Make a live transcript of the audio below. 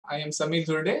I am Samir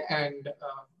Dhurde, and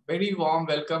very warm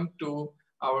welcome to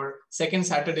our second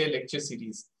Saturday lecture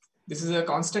series. This is a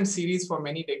constant series for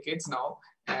many decades now,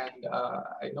 and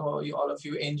I know all of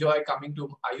you enjoy coming to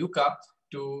IUCAA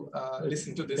to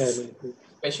listen to this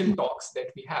special talks that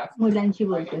we have.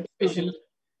 Special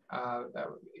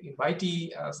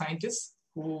invitee scientists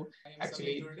who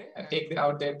actually take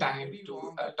out their time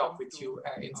to talk with you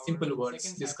in simple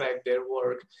words, describe their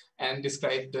work and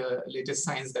describe the latest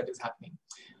science that is happening.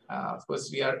 Of course,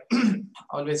 we are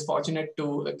always fortunate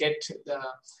to get the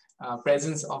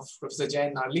presence of Professor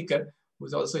Jayant Narlikar,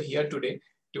 who's also here today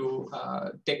to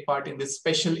take part in this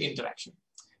special interaction.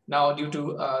 Now, due to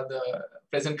the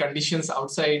present conditions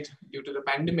outside, due to the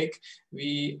pandemic,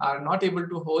 we are not able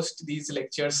to host these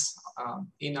lectures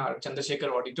in our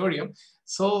Chandrasekhar auditorium.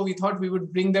 So we thought we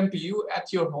would bring them to you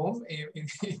at your home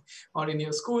or in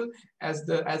your school as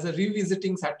a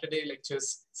revisiting Saturday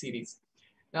lectures series.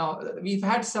 Now, we've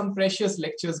had some precious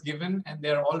lectures given, and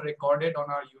they're all recorded on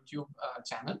our YouTube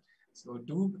channel. So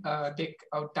do take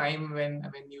out time when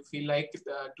you feel like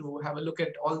to have a look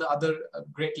at all the other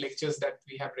great lectures that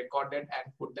we have recorded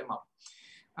and put them up.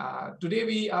 Today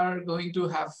we are going to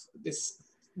have this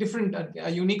different,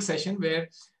 unique session where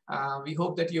we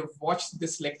hope that you've watched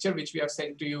this lecture, which we have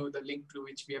sent to you, the link to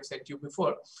which we have sent you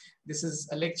before. This is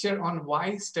a lecture on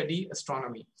why study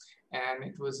astronomy. And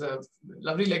it was a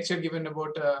lovely lecture given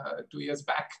about 2 years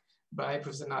back by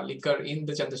Professor Narlikar in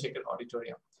the Chandrasekhar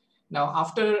auditorium. Now,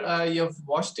 after you've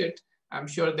watched it, I'm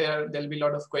sure there'll be a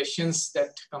lot of questions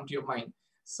that come to your mind.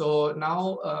 So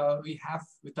now we have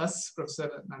with us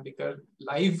Professor Narlikar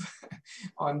live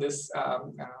on this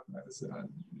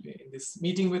in this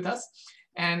meeting with us.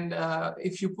 And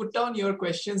if you put down your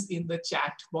questions in the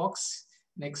chat box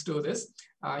next to this,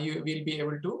 you will be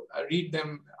able to read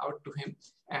them out to him,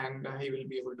 and he will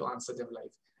be able to answer them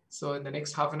live. So in the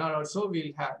next half an hour or so,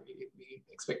 we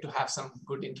expect to have some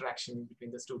good interaction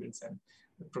between the students and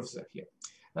the professor here.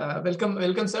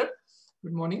 Welcome, sir.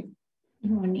 Good morning.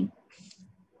 Good morning.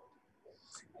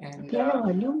 And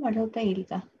volume,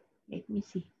 let me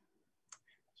see.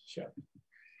 Sure.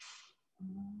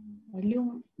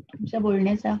 Volume,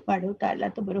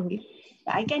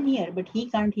 I can hear, but he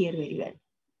can't hear very well.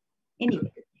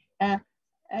 Anyway,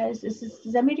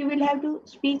 Zamir, you will have to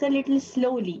speak a little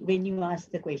slowly when you ask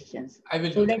the questions, I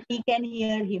will so that he can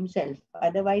hear himself.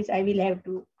 Otherwise, I will have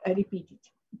to repeat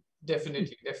it.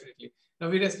 Definitely. Now,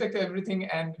 we respect everything,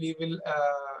 and we will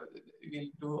we'll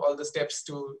do all the steps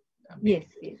to yes.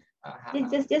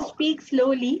 Just speak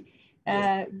slowly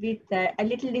with a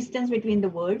little distance between the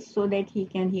words, so that he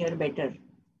can hear better.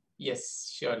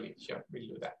 Yes, sure, we'll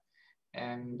do that.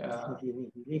 And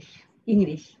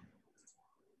English.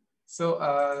 So,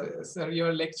 sir,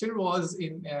 your lecture was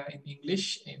in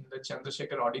English in the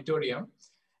Chandrasekhar auditorium.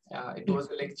 It was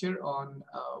a lecture on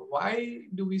why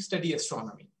do we study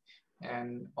astronomy?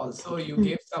 And also you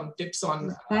gave some tips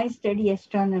on why study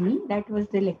astronomy. That was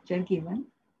the lecture given.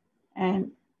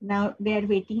 And now they are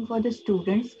waiting for the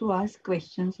students to ask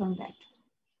questions on that.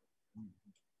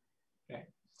 Okay.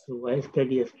 So why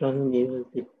study astronomy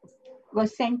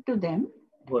was sent to them.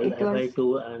 Well, have I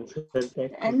to answer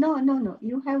that? No.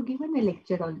 You have given a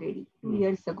lecture already 2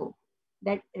 years ago.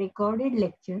 That recorded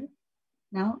lecture,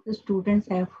 now the students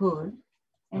have heard,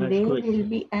 and they will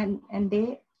be and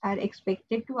they are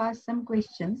expected to ask some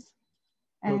questions,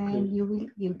 and you will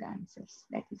give the answers.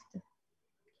 That is the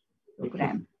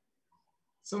program.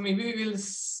 So maybe we will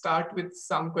start with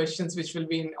some questions which will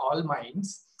be in all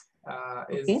minds.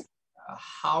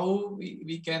 How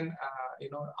we can,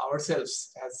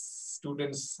 ourselves as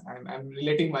students, I'm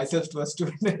relating myself to a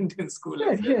student in school.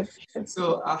 Sure.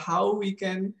 So how we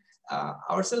can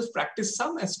ourselves practice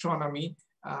some astronomy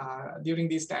during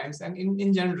these times, and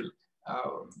in general,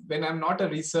 when I'm not a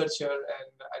researcher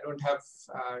and I don't have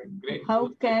great... How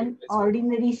can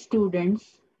ordinary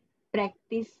students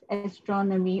practice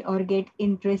astronomy or get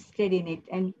interested in it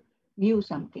and view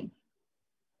something?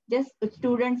 Just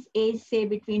students age, say,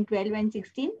 between 12 and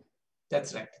 16?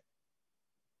 That's right.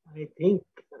 I think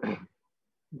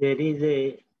there is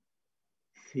a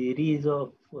series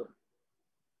of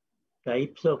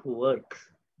types of works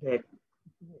that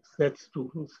such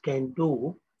students can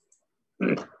do.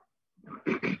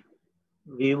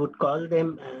 We would call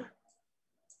them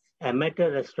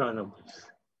amateur astronomers.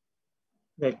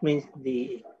 That means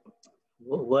the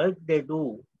work they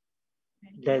do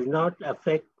does not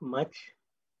affect much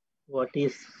what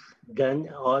is done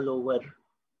all over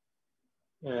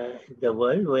the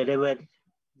world, wherever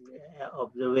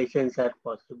observations are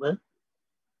possible.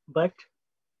 But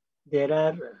there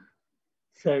are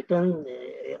certain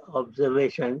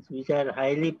observations which are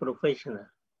highly professional.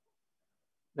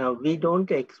 Now, we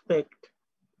don't expect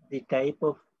the type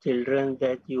of children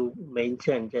that you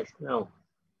mentioned just now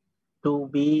to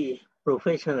be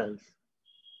professionals.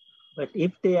 But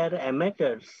if they are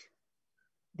amateurs,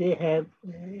 they have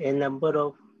a number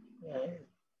of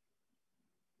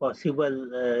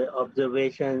possible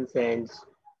observations and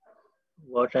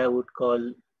what I would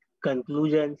call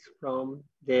conclusions from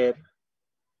their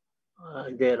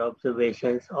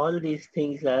observations. All these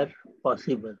things are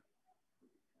possible.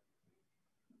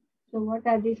 So what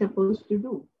are they supposed to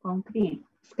do? Concrete.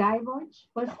 Skywatch,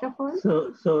 first of all?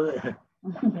 So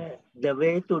the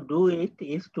way to do it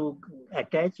is to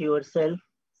attach yourself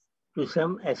to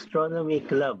some astronomy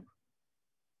club,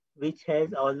 which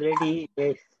has already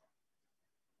a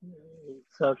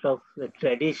sort of a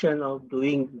tradition of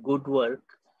doing good work,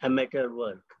 amateur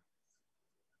work.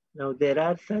 Now there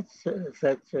are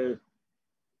such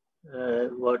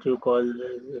what you call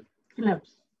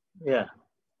clubs. Yeah.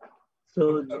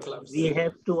 So we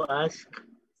have to ask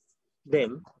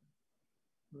them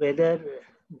whether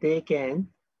they can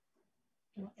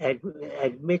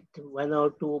admit one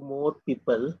or two more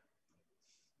people,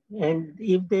 and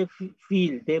if they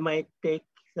feel, they might take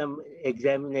some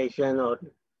examination or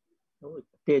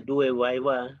they do a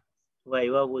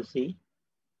viva voce,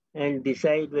 and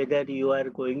decide whether you are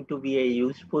going to be a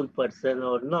useful person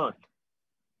or not.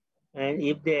 And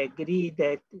if they agree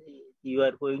that you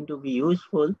are going to be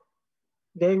useful,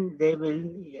 then they will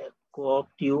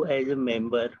co-opt you as a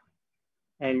member.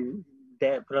 And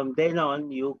from then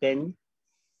on, you can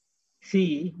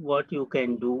see what you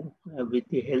can do with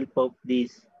the help of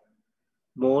these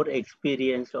more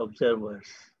experienced observers.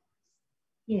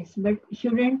 Yes, but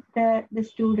shouldn't the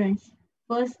students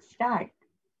first start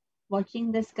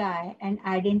watching the sky and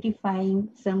identifying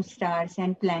some stars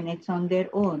and planets on their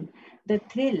own? The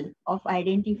thrill of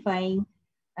identifying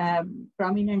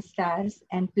prominent stars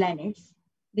and planets,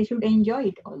 they should enjoy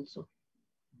it also.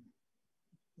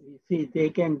 You see, they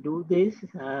can do this,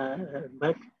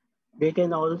 but they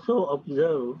can also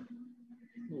observe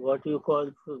what you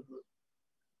call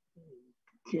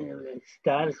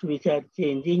stars which are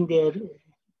changing their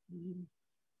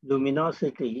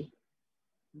luminosity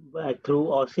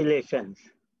through oscillations.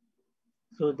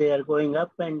 So they are going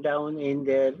up and down in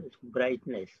their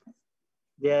brightness.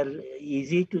 They are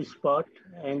easy to spot,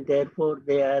 and therefore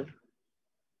they are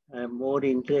more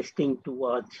interesting to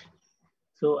watch.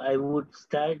 So I would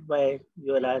start by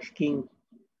your asking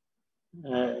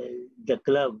the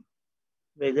club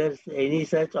whether any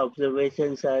such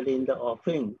observations are in the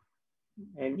offing,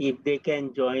 and if they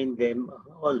can join them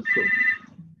also.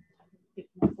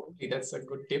 That's a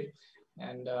good tip.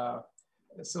 And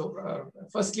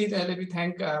firstly, let me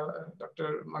thank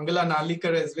Dr. Mangala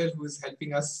Narlikar as well, who is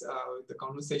helping us with the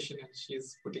conversation, and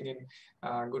she's putting in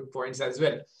good points as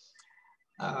well.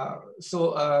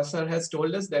 Sir has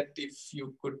told us that if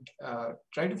you could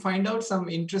try to find out some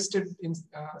interested in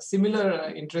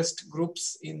similar interest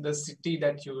groups in the city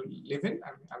that you live in.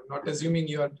 I'm not assuming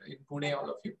you are in Pune, all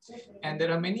of you. And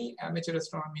there are many amateur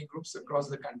astronomy groups across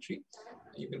the country.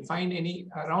 You can find any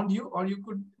around you, or you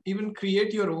could even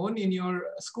create your own in your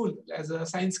school as a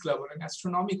science club or an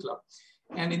astronomy club.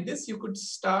 And in this, you could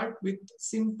start with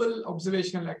simple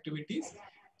observational activities,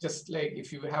 just like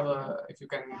if you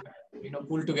can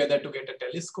pull together to get a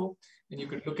telescope, then you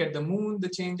could look at the moon, the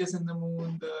changes in the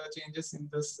moon, the changes in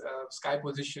the sky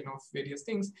position of various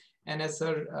things. And as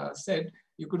sir said,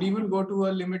 you could even go to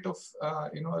a limit of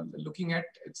looking at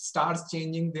stars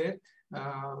changing their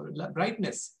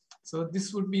brightness. So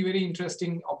this would be very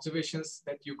interesting observations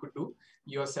that you could do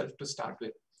yourself to start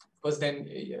with. Because then,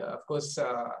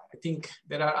 I think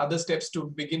there are other steps to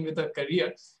begin with a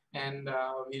career, and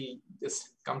we'll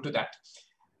just come to that.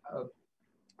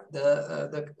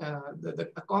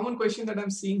 The common question that I'm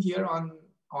seeing here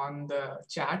on the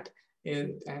chat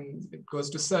is, and it goes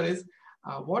to sir, is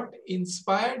what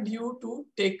inspired you to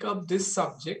take up this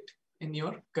subject in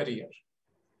your career?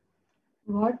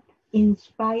 What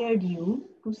inspired you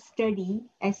to study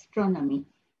astronomy?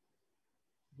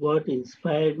 What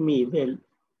inspired me? Well,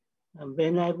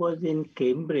 when I was in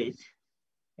Cambridge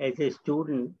as a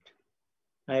student,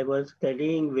 I was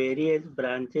studying various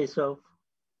branches of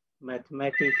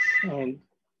mathematics and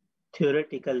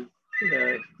theoretical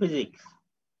physics.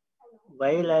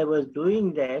 While I was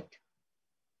doing that,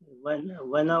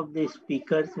 one of the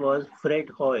speakers was Fred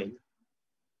Hoyle,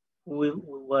 who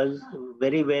was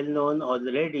very well known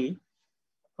already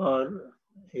for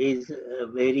his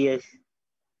various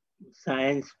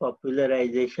science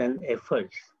popularization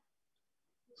efforts.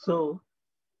 So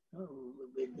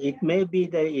it may be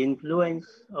the influence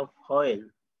of Hoyle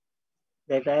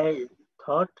that I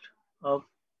thought of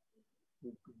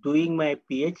doing my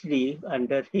PhD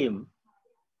under him.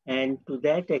 And to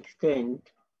that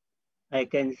extent, I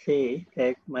can say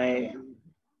that my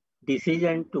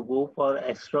decision to go for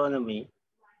astronomy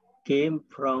came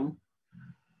from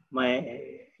my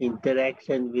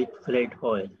interaction with Fred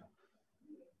Hoyle.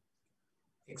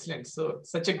 Excellent. So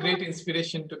such a great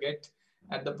inspiration to get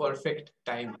at the perfect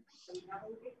time.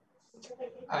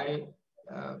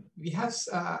 We have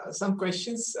some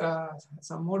questions,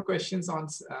 some more questions on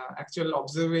actual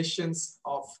observations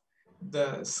of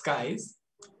the skies.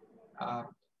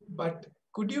 But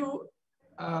could you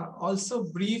also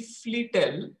briefly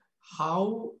tell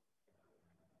how,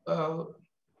 so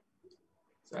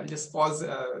I'll just pause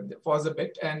a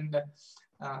bit. And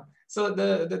so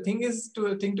the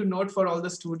thing to note for all the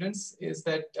students is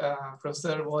that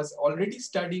Professor was already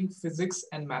studying physics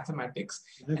and mathematics,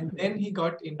 and then he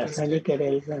got interested in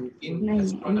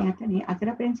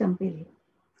astronomy.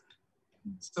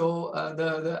 So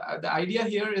the idea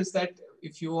here is that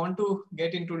if you want to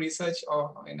get into research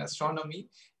or in astronomy,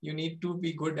 you need to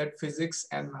be good at physics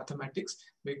and mathematics,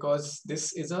 because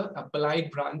this is an applied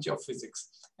branch of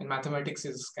physics, and mathematics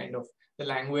is kind of the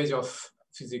language of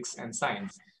physics and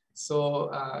science. So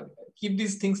keep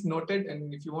these things noted,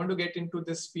 and if you want to get into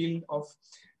this field of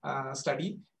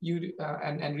study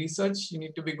and research, you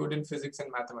need to be good in physics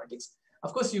and mathematics.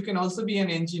 Of course, you can also be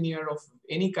an engineer of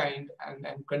any kind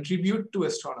and contribute to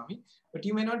astronomy, but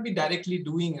you may not be directly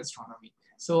doing astronomy.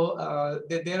 So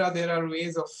there are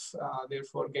ways of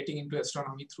therefore getting into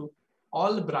astronomy through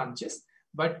all branches.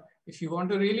 But if you want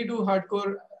to really do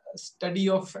hardcore study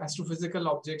of astrophysical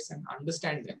objects and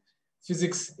understand them,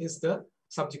 physics is the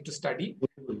subject to study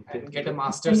and get a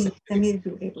master's in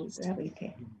physics.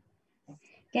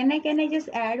 Can I just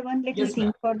add one little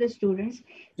thing for the students?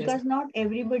 Because not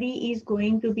everybody is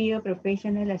going to be a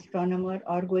professional astronomer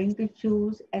or going to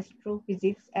choose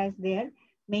astrophysics as their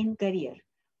main career.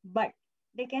 But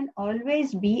they can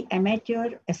always be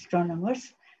amateur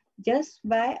astronomers just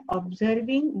by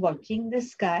observing, watching the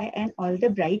sky and all the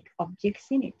bright objects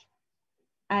in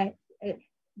it.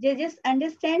 Just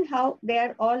understand how they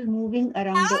are all moving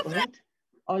around the earth.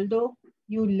 Although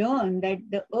you learn that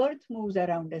the earth moves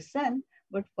around the sun,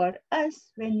 but for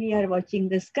us, when we are watching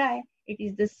the sky, it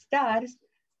is the stars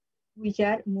which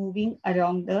are moving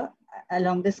along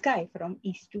the sky from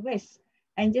east to west.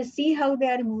 And just see how they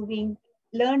are moving,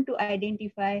 learn to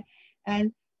identify,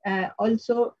 and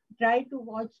also try to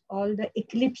watch all the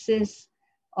eclipses,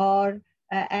 or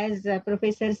as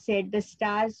Professor said, the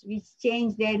stars which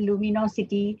change their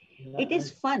luminosity. It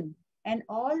is fun. And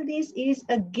all this is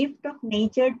a gift of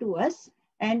nature to us,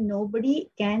 and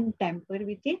nobody can tamper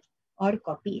with it or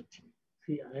copy it.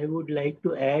 See, I would like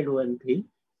to add one thing,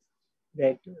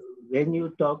 that when you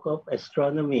talk of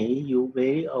astronomy, you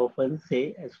very often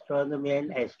say astronomy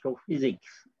and astrophysics.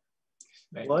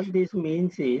 Right. What this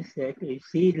means is that you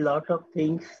see a lot of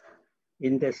things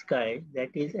in the sky,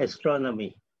 that is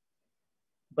astronomy.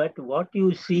 But what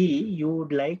you see, you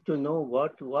would like to know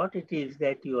what it is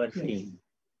that you are seeing.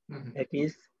 Mm-hmm. That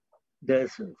is the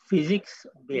physics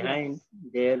behind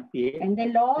their and the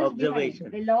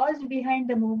laws behind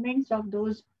the movements of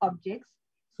those objects,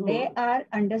 so, they are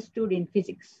understood in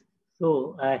physics.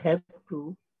 So I have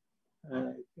to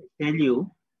tell you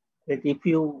that if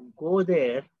you go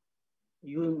there,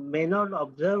 you may not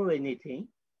observe anything,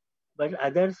 but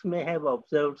others may have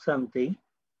observed something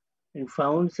and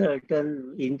found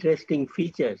certain interesting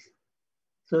features.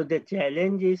 So the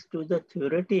challenge is to the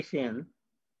theoretician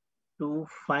to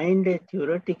find a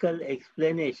theoretical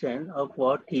explanation of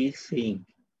what he is seeing.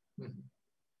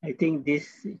 Mm-hmm. I think this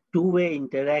two-way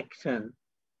interaction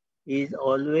is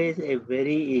always a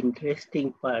very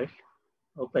interesting part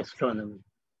of astronomy.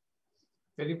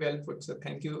 Very well put, sir.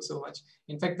 Thank you so much.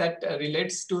 In fact, that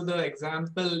relates to the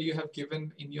example you have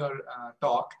given in your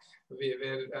talk,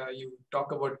 where you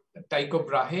talk about Tycho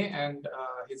Brahe and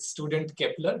his student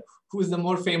Kepler, who is the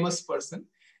more famous person.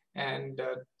 And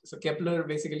so Kepler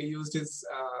basically used his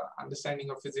understanding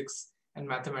of physics and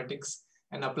mathematics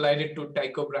and applied it to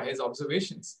Tycho Brahe's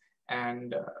observations,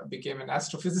 and became an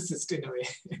astrophysicist in a way.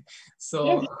 So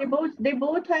yes, they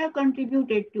both have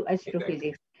contributed to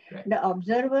astrophysics. Exactly. Right. The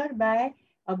observer by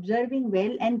observing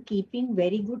well and keeping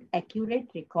very good accurate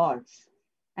records,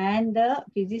 and the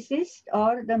physicist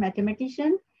or the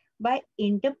mathematician by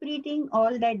interpreting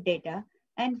all that data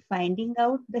and finding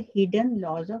out the hidden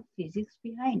laws of physics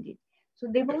behind it. So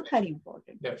they both are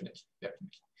important. Definitely.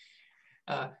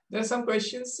 There are some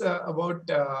questions about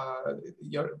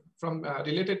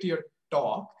related to your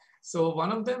talk. So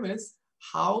one of them is,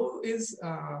 how is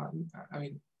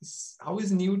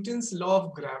Newton's law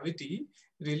of gravity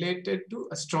related to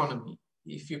astronomy?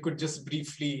 if you could just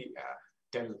briefly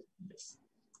tell this.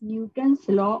 Newton's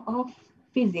law of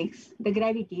physics, the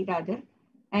gravity rather,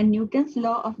 and Newton's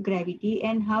law of gravity,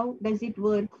 and how does it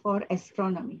work for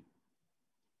astronomy?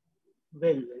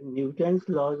 Well, Newton's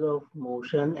laws of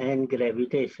motion and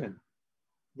gravitation,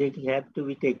 they have to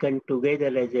be taken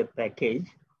together as a package.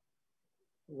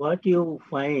 What you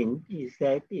find is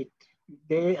that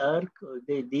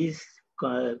these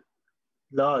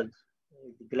laws,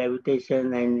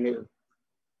 gravitation and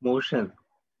motion,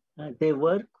 they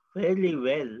work fairly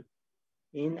well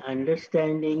in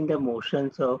understanding the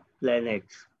motions of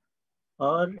planets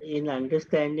or in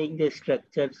understanding the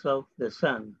structures of the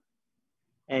sun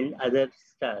and other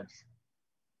stars.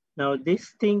 Now,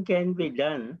 this thing can be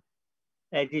done.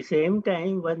 At the same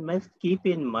time, one must keep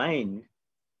in mind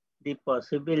the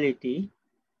possibility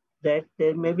that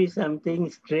there may be something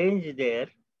strange there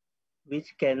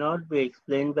which cannot be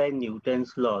explained by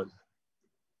Newton's laws.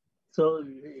 So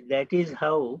that is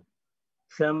how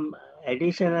some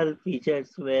additional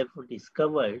features were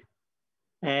discovered,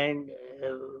 and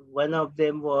one of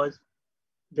them was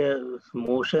the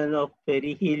motion of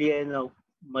perihelion of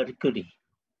Mercury.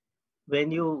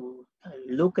 When you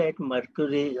look at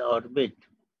Mercury's orbit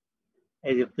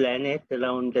as a planet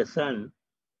around the sun,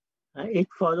 it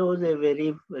follows a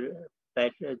very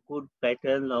good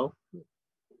pattern of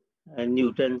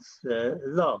Newton's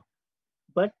law.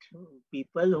 But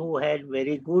people who had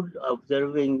very good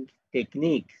observing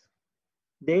techniques,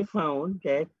 they found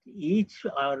that each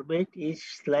orbit is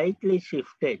slightly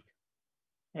shifted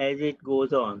as it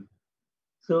goes on.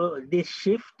 So this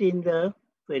shift in the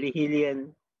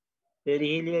perihelion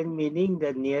meaning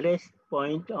the nearest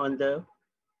point on the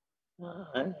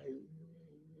uh,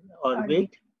 orbit,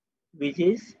 which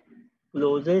is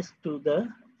closest to the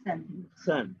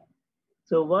sun.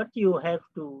 So what you have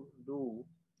to do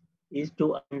is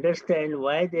to understand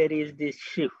why there is this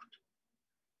shift.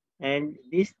 And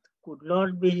this could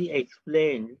not be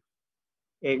explained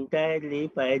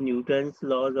entirely by Newton's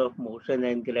laws of motion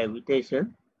and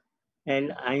gravitation.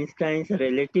 And Einstein's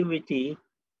relativity,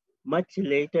 much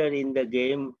later in the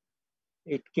game,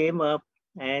 it came up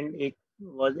and it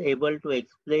was able to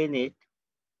explain it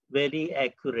very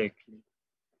accurately.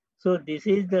 So this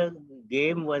is the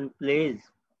game one plays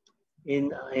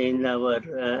in our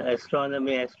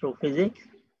astronomy, astrophysics.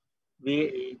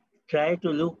 We try to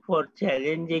look for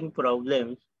challenging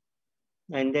problems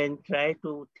and then try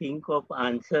to think of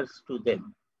answers to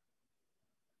them.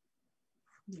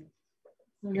 So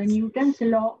the Newton's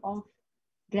law of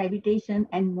gravitation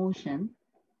and motion,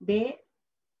 they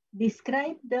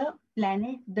describe the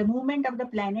movement of the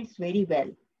planets very well.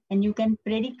 And you can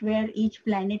predict where each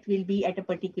planet will be at a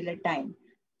particular time.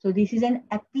 So this is an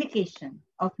application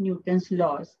of Newton's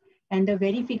laws, and the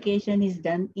verification is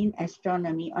done in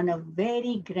astronomy on a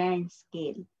very grand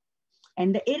scale.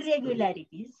 And the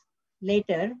irregularities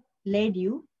later led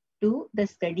you to the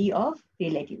study of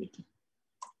relativity.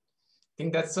 I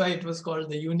think that's why it was called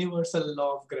the universal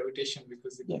law of gravitation,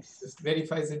 because it just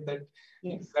verifies it that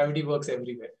gravity works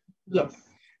everywhere. Yes.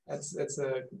 That's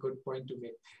a good point to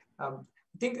make.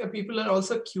 I think people are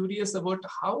also curious about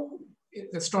how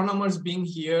astronomers being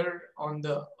here on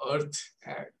the Earth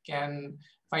can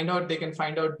find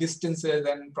out distances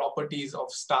and properties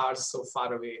of stars so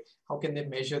far away. How can they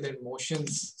measure their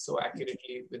motions so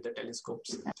accurately with the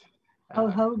telescopes?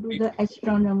 How do the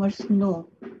astronomers know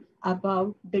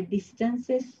about the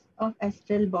distances of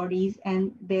astral bodies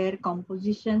and their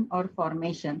composition or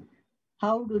formation?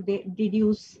 How do they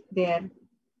deduce their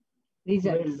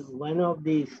results? Well, one of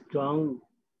the strong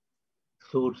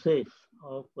sources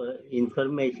of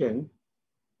information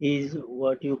is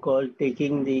what you call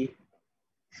taking the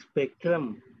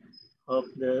spectrum of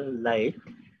the light.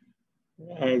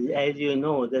 As you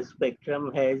know, the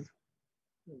spectrum has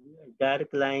dark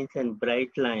lines and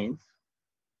bright lines.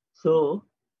 So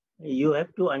you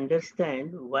have to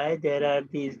understand why there are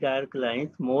these dark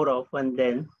lines more often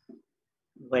than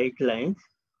white lines,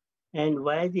 and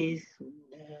why these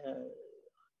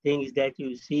things that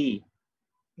you see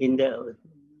in the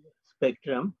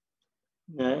spectrum,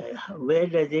 where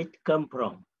does it come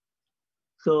from?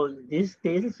 So this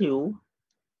tells you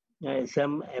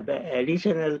some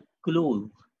additional clues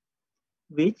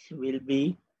which will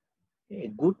be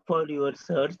good for your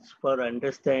search for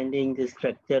understanding the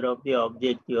structure of the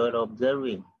object you are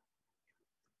observing.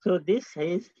 So this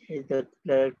is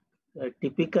the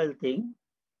typical thing.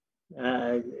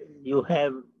 You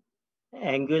have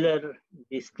angular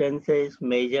distances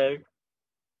measured.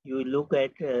 You look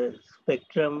at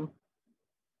spectrum,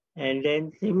 and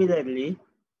then similarly,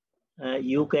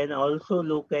 you can also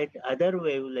look at other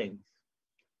wavelengths.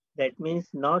 That means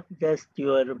not just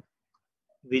your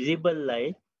visible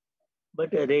light,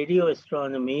 but radio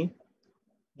astronomy,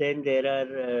 then there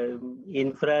are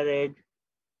infrared,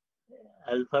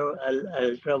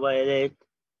 ultraviolet,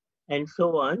 and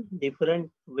so on,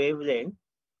 different wavelengths.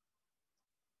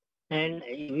 And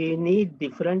we need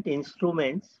different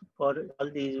instruments for all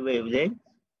these wavelengths.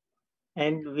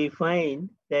 And we find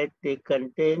that they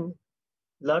contain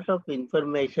lot of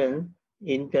information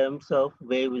in terms of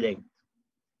wavelength.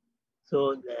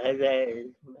 So as I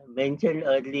mentioned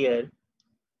earlier,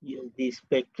 the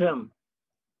spectrum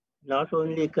not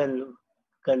only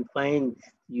confines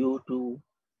you to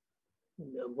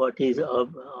what is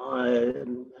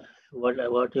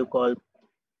what you call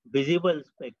visible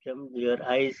spectrum your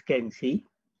eyes can see,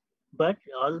 but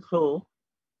also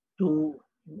to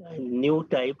a new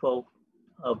type of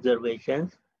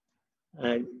observations,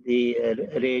 the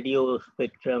radio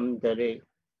spectrum, the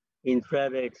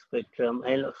infrared spectrum,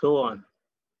 and so on.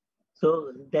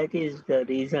 So that is the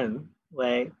reason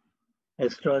why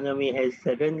astronomy has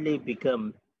suddenly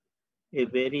become a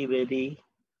very, very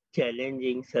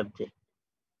challenging subject.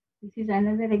 This is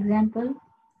another example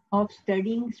of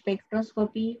studying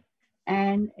spectroscopy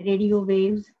and radio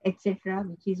waves, etc.,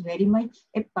 which is very much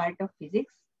a part of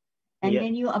physics. And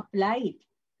then you apply it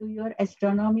to your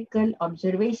astronomical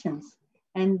observations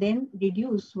and then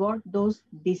deduce what those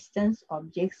distant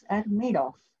objects are made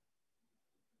of.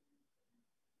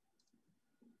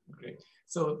 Great.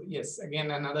 So yes,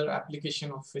 again, another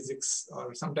application of physics,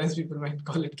 or sometimes people might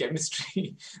call it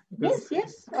chemistry. Yes.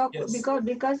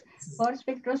 Because for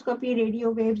spectroscopy,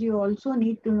 radio waves, you also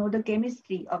need to know the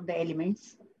chemistry of the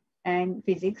elements and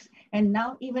physics. And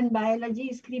now even biology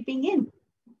is creeping in.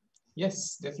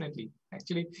 Yes, definitely.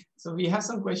 Actually, so we have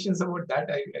some questions about that.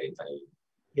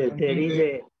 Yes, there is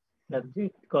a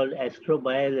subject called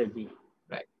astrobiology,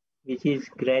 right, which is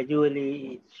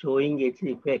gradually showing its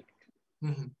effect.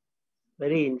 Mm-hmm.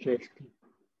 Very interesting.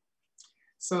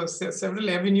 So several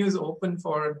avenues open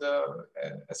for the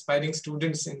aspiring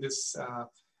students in this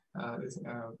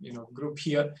group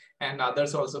here, and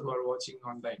others also who are watching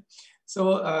online.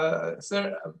 So,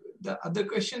 sir, the other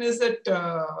question is that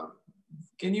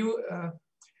can you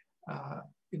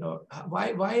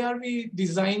why are we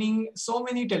designing so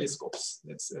many telescopes?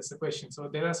 That's the question. So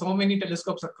there are so many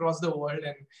telescopes across the world,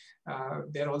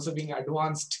 and they're also being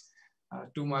advanced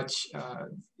too much.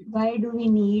 Why do we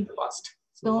need fast?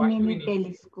 So many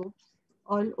telescopes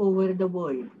all over the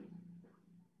world?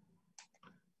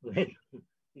 Well,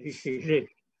 this is a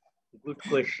good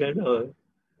question, or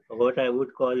what I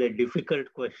would call a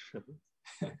difficult question.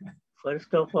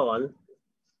 First of all,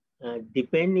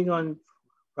 depending on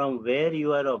from where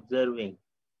you are observing,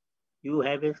 you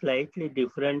have a slightly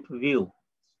different view.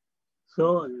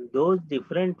 So those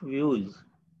different views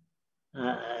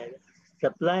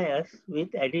supply us with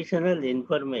additional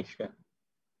information.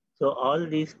 So all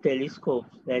these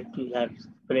telescopes that are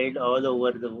spread all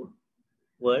over the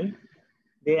world,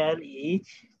 they are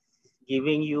each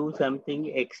giving you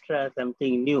something extra,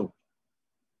 something new.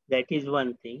 That is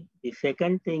one thing. The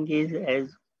second thing is,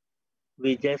 as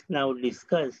we just now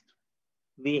discussed,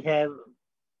 we have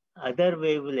other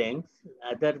wavelengths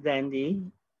other than the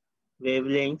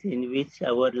wavelengths in which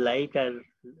our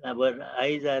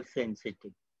eyes are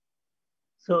sensitive.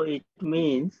 So it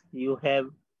means you have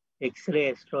X-ray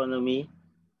astronomy,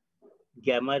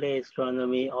 gamma ray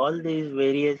astronomy, all these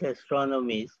various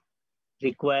astronomies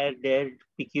require their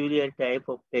peculiar type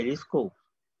of telescope.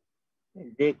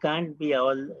 They can't be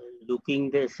all looking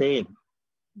the same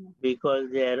because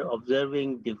they are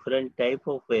observing different type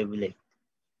of wavelength.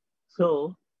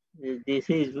 So this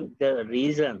is the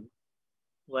reason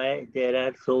why there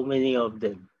are so many of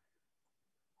them.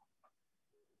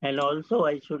 And also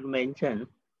I should mention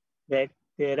that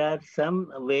there are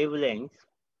some wavelengths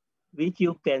which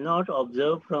you cannot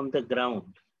observe from the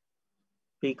ground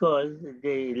because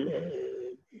the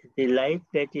light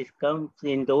that comes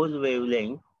in those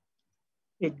wavelengths,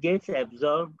 it gets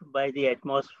absorbed by the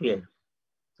atmosphere.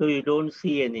 So you don't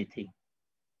see anything.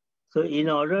 So in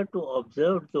order to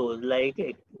observe those like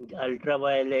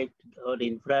ultraviolet or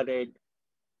infrared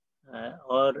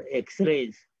or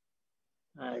X-rays,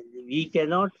 we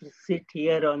cannot sit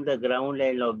here on the ground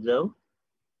and observe,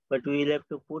 but we will have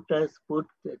to put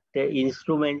the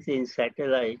instruments in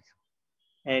satellites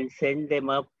and send them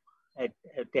up at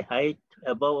a height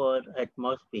above our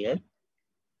atmosphere.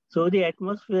 So the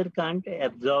atmosphere can't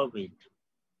absorb it.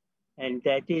 And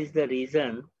that is the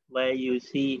reason why you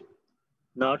see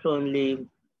not only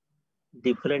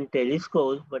different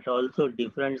telescopes, but also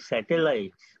different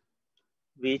satellites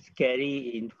which carry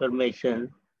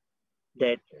information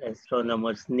that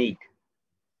astronomers need.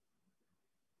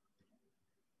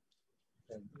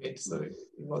 Right. So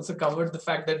you've also covered the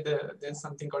fact that there's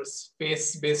something called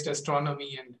space-based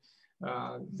astronomy, and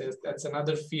that's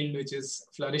another field which is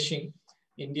flourishing.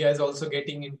 India is also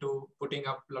getting into putting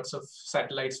up lots of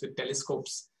satellites with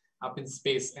telescopes up in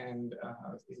space, and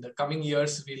in the coming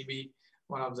years we'll be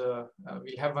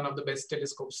we'll have one of the best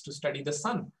telescopes to study the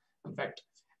sun. In fact,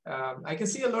 I can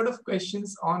see a lot of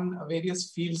questions on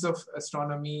various fields of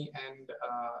astronomy, and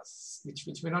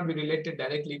which may not be related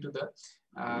directly to the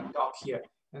talk here.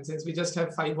 And since we just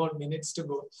have 5 more minutes to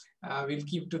go, we'll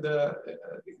keep to the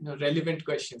relevant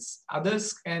questions.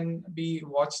 Others can be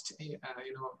watched. The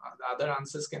other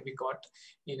answers can be got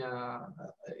in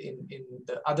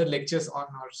the other lectures on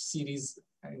our series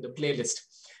in the playlist.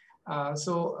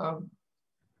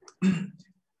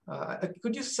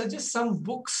 Could you suggest some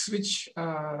books which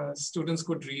students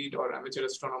could read or amateur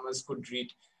astronomers could read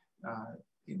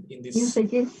in this? You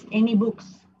suggest any books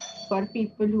for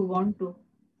people who want to,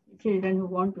 children who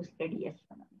want to study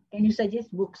astronomy? Can you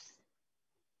suggest books?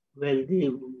 Well,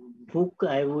 the book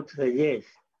I would suggest,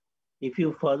 if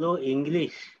you follow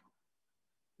English,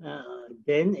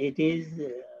 then it is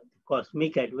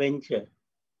Cosmic Adventure.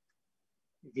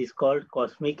 It is called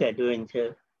Cosmic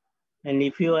Adventure. And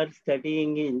if you are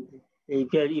studying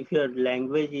if your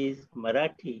language is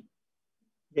Marathi,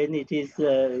 then it is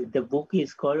the book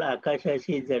is called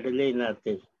Akashashi Jadale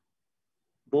Nate.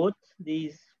 Both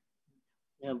these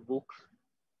books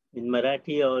in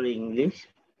Marathi or English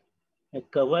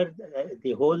cover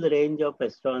the whole range of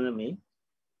astronomy,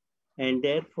 and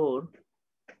therefore,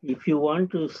 if you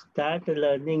want to start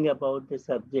learning about the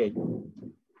subject,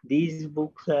 these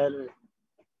books are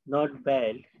not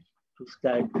bad to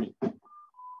start with.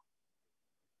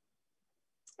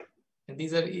 And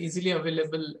these are easily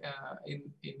available in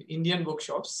Indian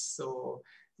bookshops, so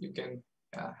you can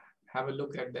have a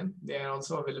look at them. They are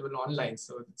also available online,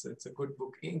 so it's a good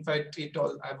book. In fact,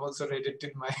 I've also read it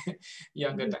in my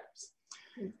younger times.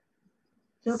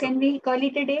 So can we call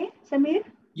it a day, Samir?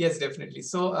 Yes, definitely.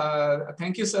 So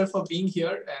thank you, sir, for being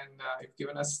here, and you've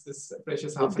given us this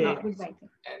precious half an hour. Goodbye.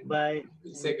 And bye.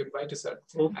 We'll say goodbye to sir.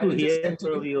 Hope to hear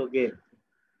from you again.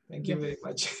 Thank you very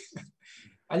much.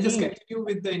 I'll just continue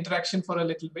with the interaction for a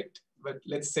little bit, but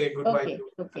let's say goodbye.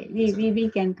 Okay. We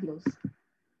can close.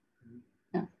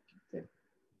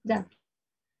 Yeah.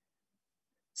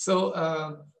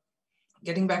 So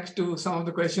getting back to some of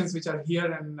the questions which are here,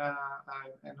 and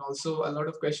also a lot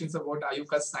of questions about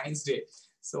IUCAA Science Day.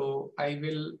 So I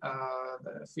will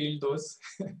field those.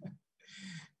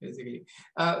 Basically.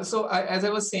 As I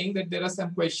was saying, that there are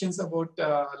some questions about,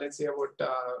 let's say,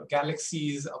 about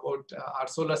galaxies, about our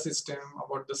solar system,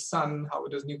 about the sun, how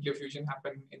does nuclear fusion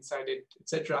happen inside it,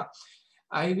 etc.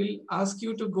 I will ask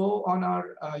you to go on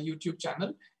our YouTube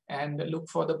channel and look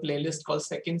for the playlist called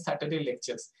Second Saturday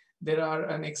Lectures. There are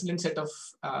an excellent set of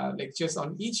lectures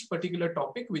on each particular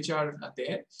topic which are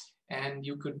there, and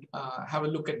you could have a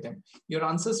look at them. Your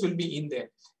answers will be in there.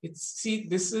 See,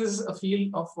 this is a field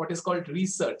of what is called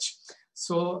research.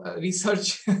 So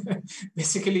research,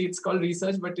 basically it's called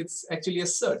research, but it's actually a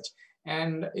search.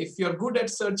 And if you're good at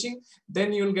searching,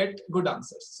 then you'll get good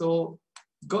answers. So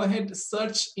go ahead,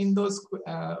 search in those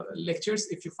lectures.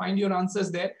 If you find your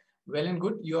answers there, well and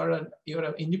good. You're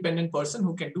an independent person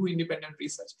who can do independent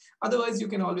research. Otherwise, you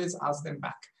can always ask them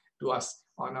back to us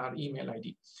on our email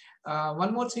ID.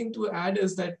 One more thing to add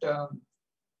is that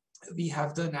we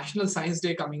have the National Science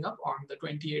Day coming up on the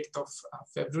 28th of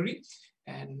February.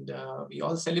 And we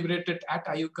all celebrate it at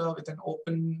IUCAA with an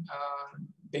open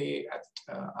day at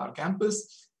our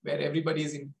campus where everybody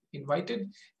is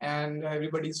invited and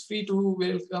everybody is free to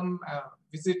welcome,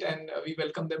 visit, and we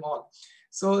welcome them all.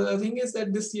 So the thing is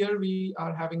that this year we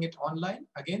are having it online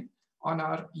again on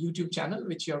our YouTube channel,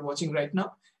 which you are watching right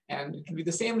now. And it will be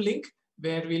the same link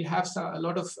where we'll have a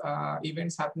lot of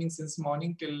events happening since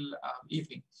morning till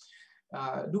evening.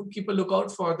 Do keep a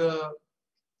lookout for the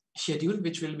schedule,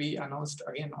 which will be announced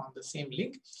again on the same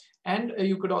link. And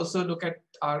you could also look at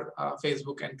our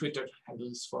Facebook and Twitter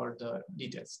handles for the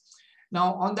details.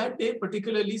 Now, on that day,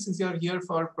 particularly since you are here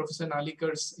for Professor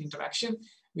Narlikar's interaction,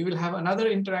 we will have another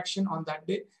interaction on that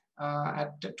day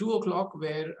at 2 o'clock,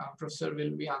 where Professor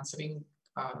will be answering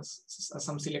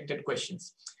some selected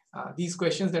questions. These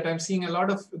questions that I'm seeing, a lot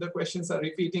of the questions are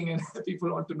repeating, and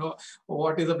people want to know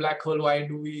what is a black hole, why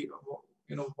do we,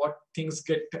 what things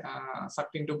get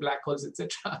sucked into black holes,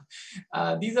 etc.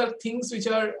 These are things which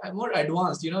are more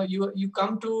advanced. You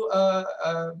come to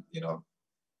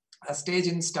a stage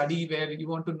in study where you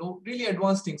want to know really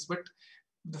advanced things, but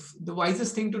the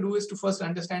wisest thing to do is to first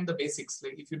understand the basics.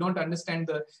 Like if you don't understand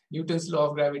the Newton's law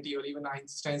of gravity or even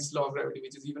Einstein's law of gravity,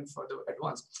 which is even further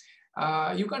advanced,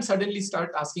 You can't suddenly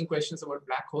start asking questions about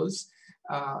black holes.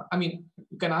 I mean,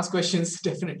 you can ask questions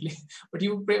definitely, but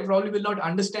you probably will not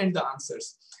understand the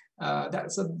answers.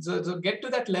 So get to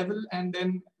that level, and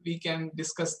then we can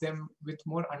discuss them with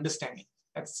more understanding.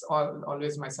 That's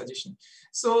always my suggestion.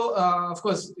 So of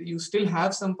course, you still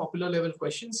have some popular level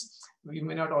questions. We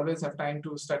may not always have time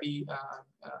to study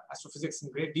astrophysics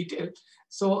in great detail.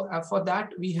 So for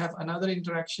that, we have another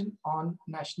interaction on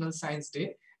National Science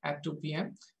Day at 2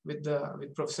 p.m. with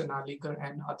Professor Narlikar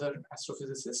and other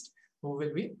astrophysicists who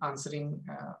will be answering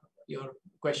your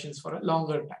questions for a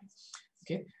longer time.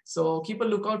 Okay, so keep a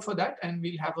lookout for that, and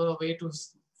we'll have a way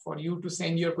for you to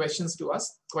send your questions to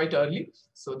us quite early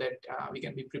so that we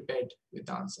can be prepared with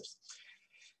the answers.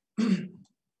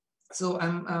 So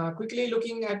I'm quickly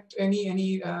looking at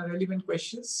any relevant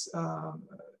questions.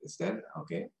 Is there?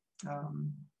 Okay.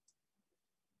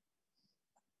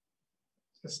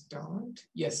 Just don't.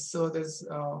 Yes. So there's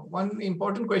one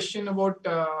important question about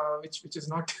which is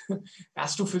not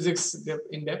astrophysics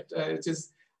in depth, which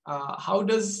is how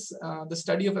does the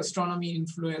study of astronomy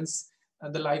influence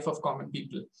the life of common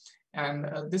people? And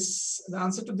the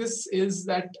answer to this is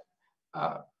that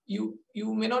you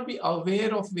may not be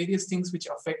aware of various things which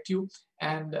affect you,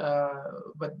 and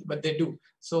but they do.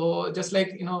 So just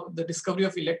like the discovery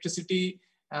of electricity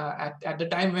at the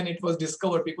time when it was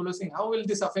discovered, people were saying, how will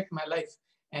this affect my life?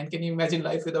 And can you imagine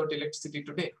life without electricity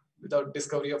today, without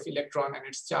discovery of electron and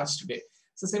its charge today?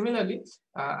 So similarly,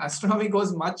 astronomy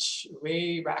goes much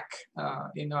way back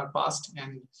in our past,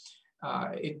 and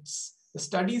it's the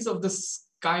studies of the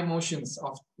sky motions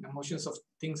of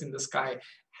things in the sky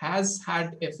has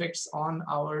had effects on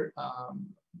our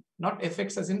not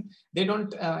effects as in they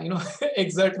don't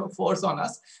exert a force on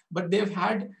us, but they've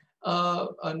had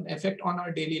an effect on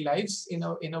our daily lives in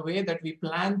a way that we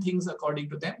plan things according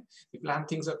to them. We plan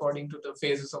things according to the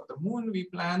phases of the moon. We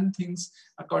plan things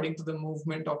according to the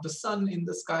movement of the sun in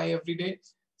the sky every day.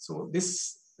 So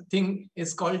this thing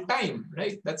is called time,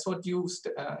 right? That's what you're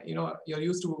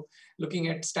used to looking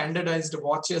at standardized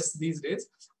watches these days.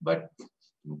 But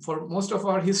for most of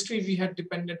our history, we had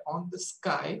depended on the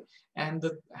sky and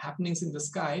the happenings in the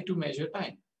sky to measure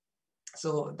time.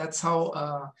 So that's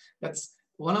how that's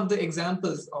one of the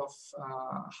examples of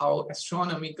how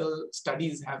astronomical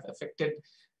studies have affected,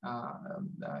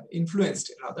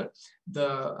 influenced rather,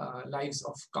 the lives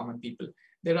of common people.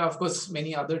 There are, of course,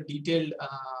 many other detailed,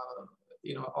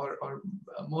 or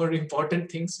more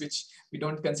important things which we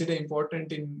don't consider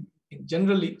important in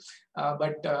generally,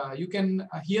 but you can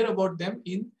hear about them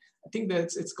in, I think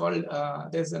that it's called,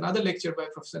 there's another lecture by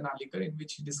Professor Narlikar in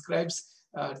which he describes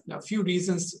a few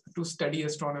reasons to study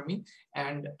astronomy,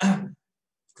 and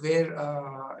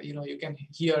where you can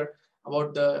hear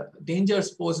about the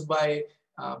dangers posed by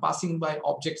passing by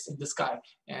objects in the sky.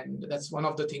 And that's one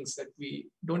of the things that we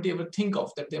don't ever think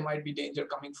of, that there might be danger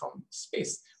coming from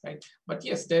space, right? But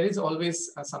yes, there is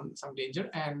always some danger,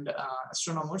 and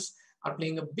astronomers are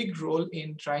playing a big role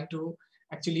in trying to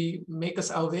actually make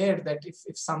us aware that if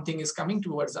something is coming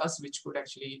towards us, which could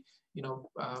actually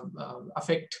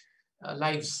affect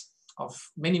lives of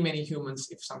many humans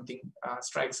if something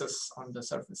strikes us on the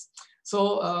surface.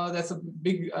 So that's a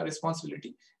big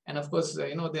responsibility. And of course,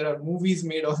 there are movies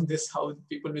made on this, how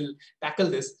people will tackle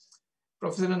this.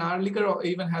 Professor Narlikar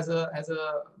even has a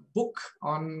book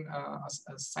on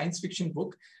a science fiction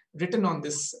book written on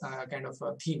this kind of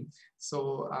theme.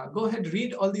 So go ahead,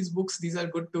 read all these books. These are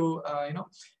good to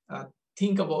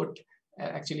think about.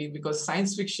 Actually, because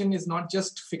science fiction is not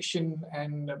just fiction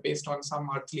and based on some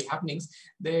earthly happenings.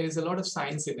 There is a lot of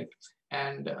science in it,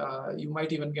 and you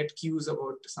might even get cues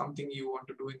about something you want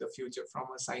to do in the future from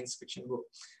a science fiction book.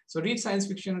 So read science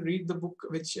fiction, read the book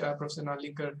which Professor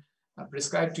Narlikar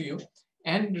prescribed to you,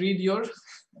 and read your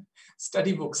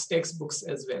study books, textbooks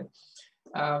as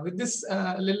well. With this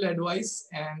little advice,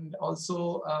 and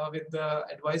also with the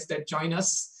advice that join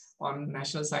us on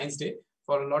National Science Day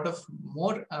for a lot of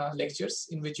more lectures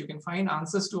in which you can find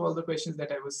answers to all the questions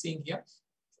that I was seeing here.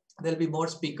 There'll be more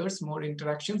speakers, more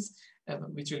interactions,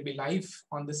 which will be live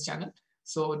on this channel.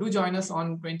 So do join us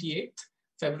on 28th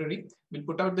February. We'll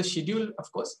put out the schedule,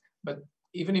 of course, but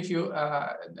even if you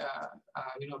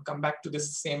come back to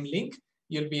this same link,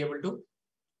 you'll be able to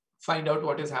find out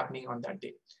what is happening on that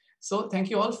day. So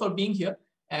thank you all for being here,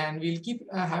 and we'll keep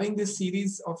having this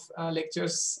series of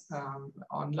lectures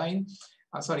online.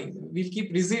 We'll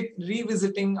keep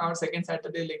revisiting our second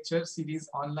Saturday lecture series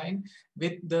online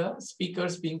with the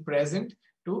speakers being present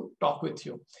to talk with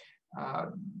you.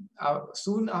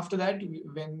 Soon after that,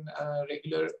 when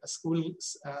regular school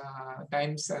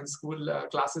times and school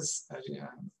classes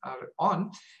are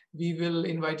on, we will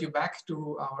invite you back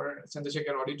to our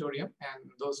Chandrasekhar auditorium,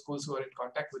 and those schools who are in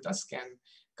contact with us can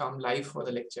come live for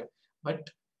the lecture. But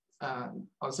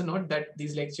also note that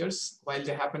these lectures, while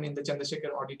they happen in the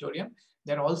Chandrasekhar auditorium,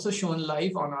 they're also shown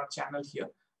live on our channel here.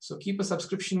 So keep a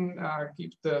subscription,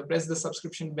 press the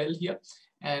subscription bell here,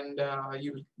 and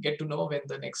you'll get to know when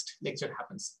the next lecture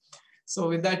happens. So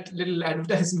with that little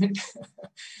advertisement,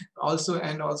 also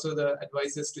the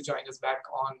advisors to join us back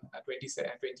on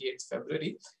 28th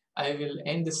February, I will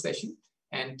end this session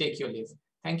and take your leave.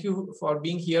 Thank you for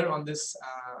being here on this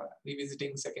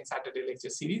revisiting second Saturday lecture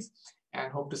series,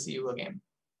 and hope to see you again.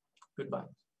 Goodbye.